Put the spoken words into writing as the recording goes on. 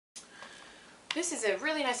This is a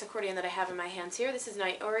really nice accordion that I have in my hands here. This is an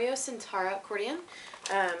Iorio Syntara accordion,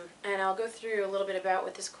 and I'll go through a little bit about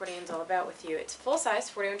what this accordion is all about with you. It's full size,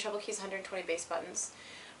 41 treble keys, 120 bass buttons.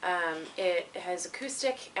 It has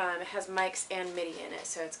acoustic, it has mics and MIDI in it,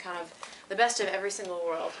 so it's kind of the best of every single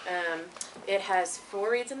world. It has 4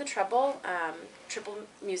 reeds in the treble, triple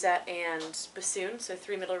musette and bassoon, so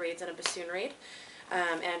 3 middle reeds and a bassoon reed,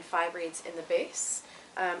 and 5 reeds in the bass.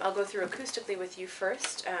 I'll go through acoustically with you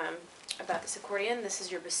first about this accordion. This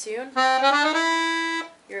is your bassoon,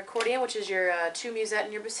 your accordion, which is your 2 musette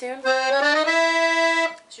and your bassoon.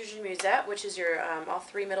 This is your musette, which is your all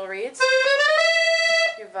 3 middle reeds.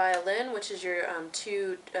 Your violin, which is your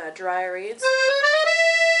 2 dry reeds.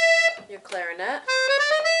 Your clarinet.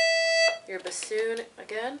 Your bassoon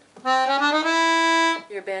again.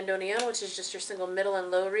 Your bandoneon, which is just your single middle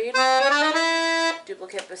and low reed.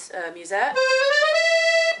 Duplicate musette.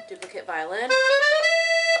 Duplicate violin.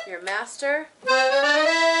 Your master.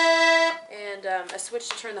 And a switch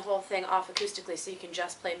to turn the whole thing off acoustically, so you can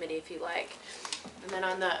just play MIDI if you like. And then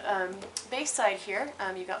on the bass side here,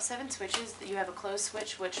 you've got 7 switches. You have a closed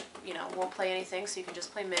switch, which won't play anything, so you can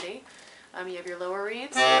just play MIDI. You have your lower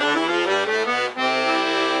reeds, your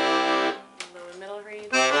low and middle reeds.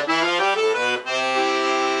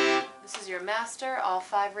 This is your master, all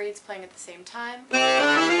 5 reeds playing at the same time. This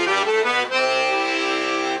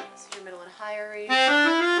is your middle and higher reeds.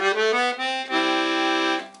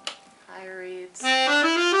 Higher reeds.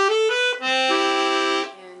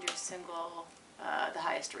 And your single, the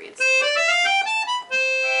highest reeds.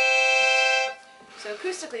 So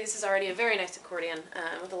acoustically, this is already a very nice accordion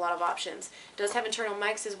with a lot of options. It does have internal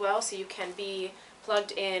mics as well, so you can be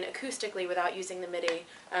plugged in acoustically without using the MIDI.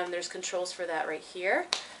 There's controls for that right here.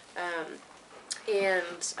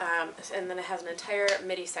 And then it has an entire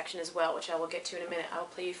MIDI section as well, which I will get to in a minute. I'll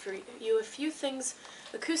play for you a few things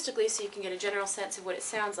acoustically so you can get a general sense of what it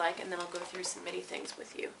sounds like, and then I'll go through some MIDI things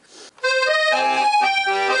with you.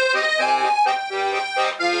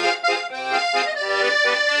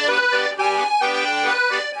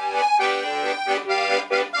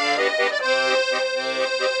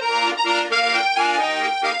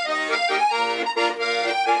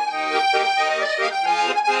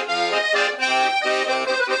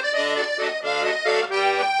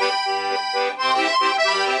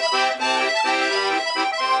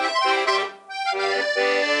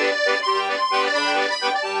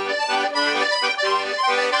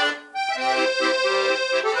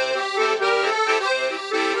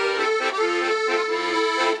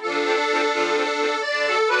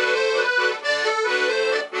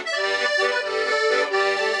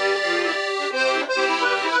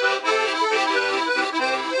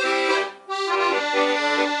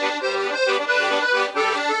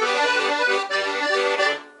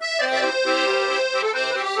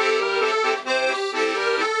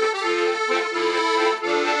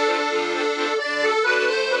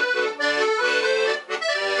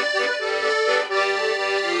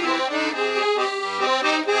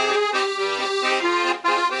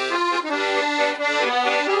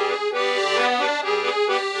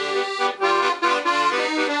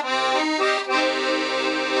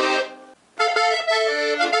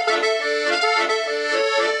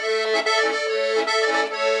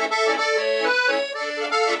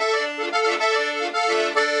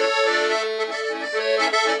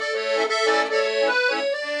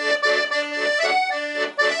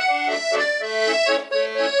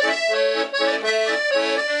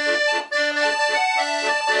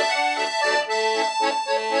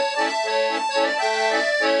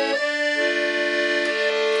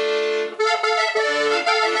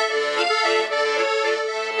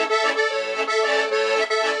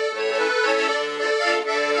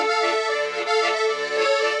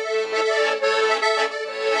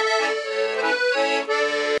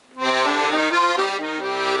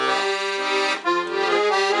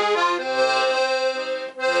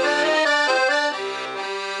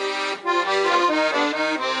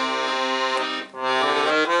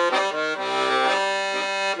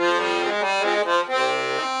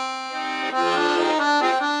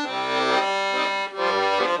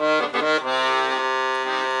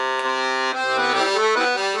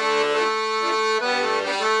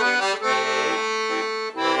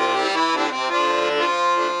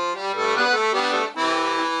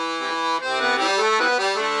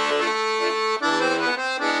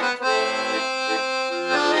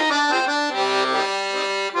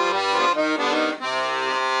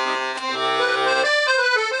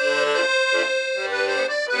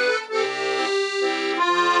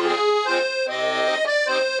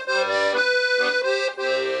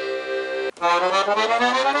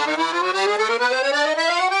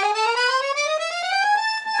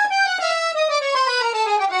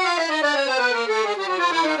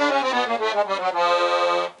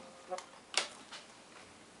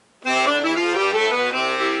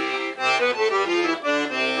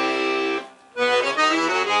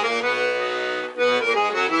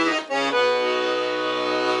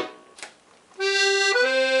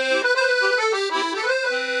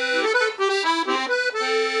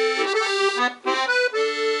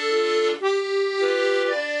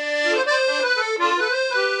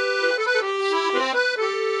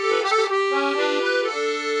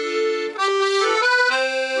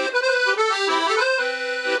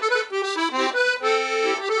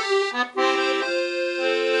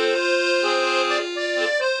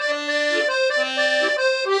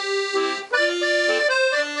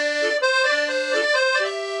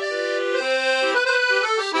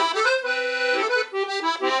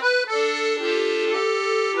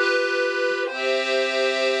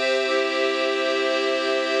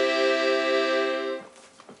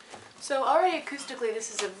 So already acoustically,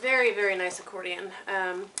 this is a very, very nice accordion,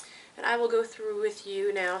 and I will go through with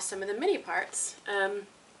you now some of the MIDI parts.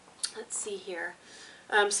 Let's see here.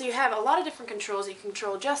 So you have a lot of different controls. You can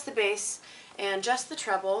control just the bass and just the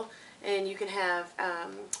treble, and you can have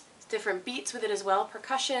different beats with it as well,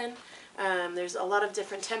 percussion. There's a lot of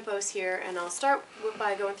different tempos here, and I'll start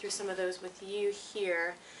by going through some of those with you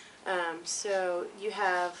here. So you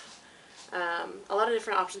have a lot of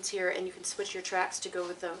different options here, and you can switch your tracks to go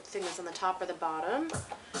with the thing that's on the top or the bottom.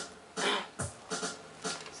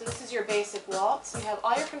 So this is your basic waltz. You have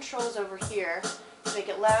all your controls over here to make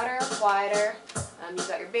it louder, quieter. You've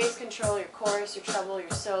got your bass control, your chorus, your treble, your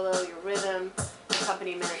solo, your rhythm,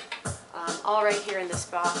 accompaniment, all right here in this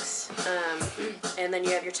box. And then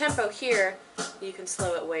you have your tempo here. You can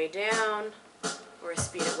slow it way down or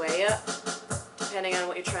speed it way up, depending on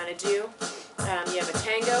what you're trying to do. You have a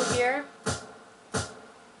tango here.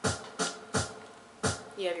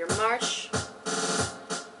 You have your march.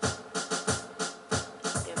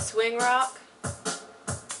 You have swing rock,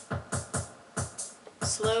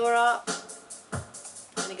 slow rock,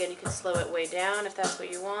 and again you can slow it way down if that's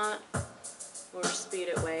what you want, or speed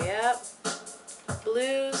it way up.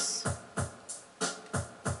 Blues,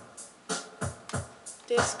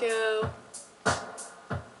 disco,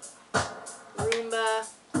 rumba,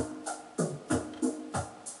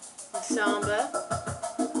 samba.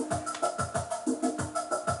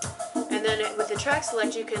 And then with the track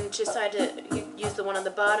select, you can decide to use the one on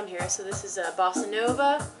the bottom here. So this is a bossa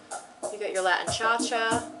nova. You got your Latin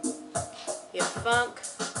cha-cha. You have funk.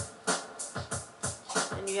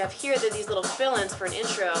 And you have here these little fill-ins for an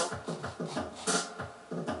intro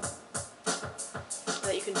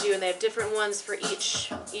that you can do, and they have different ones for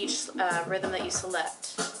each rhythm that you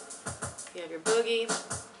select. You have your boogie,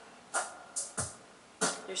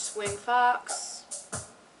 your swing fox,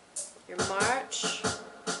 your march,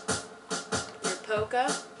 your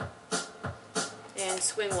polka, and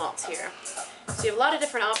swing waltz here. So you have a lot of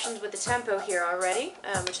different options with the tempo here already,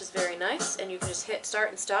 which is very nice, and you can just hit start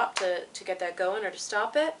and stop to get that going or to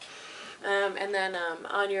stop it. And then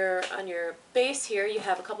on your bass here, you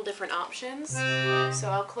have a couple different options. So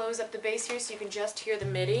I'll close up the bass here so you can just hear the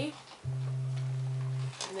MIDI,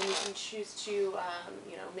 and then you can choose to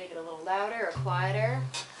make it a little louder or quieter.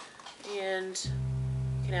 And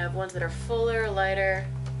you can have ones that are fuller, lighter,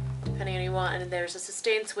 depending on what you want. And there's a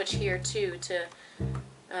sustain switch here too to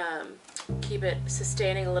keep it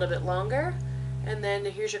sustaining a little bit longer. And then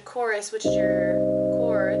here's your chorus, which is your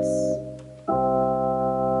chords.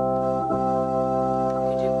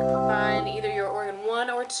 You can combine either your organ 1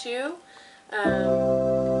 or 2.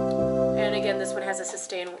 And again, this one has a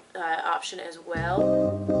sustain option as well.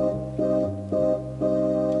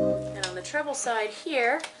 And on the treble side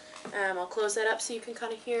here, I'll close that up so you can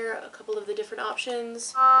kind of hear a couple of the different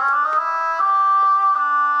options.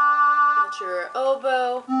 That's your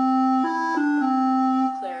oboe,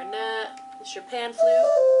 clarinet, that's your pan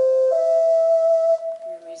flute,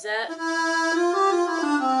 your musette,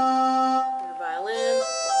 your violin,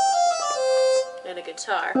 and a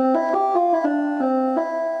guitar.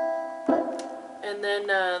 And then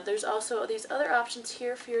there's also these other options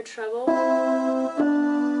here for your treble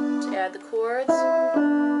to add the chords.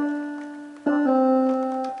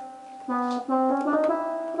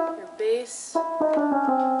 Your bass,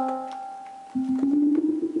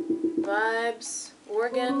 vibes,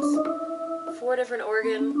 organs, 4 different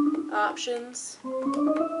organ options.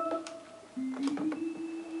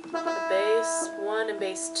 The bass 1 and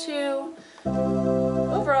bass 2.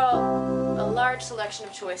 Overall, a large selection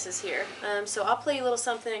of choices here. So I'll play you a little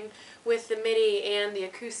something with the MIDI and the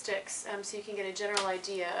acoustics so you can get a general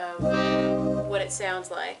idea of what it sounds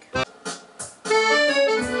like.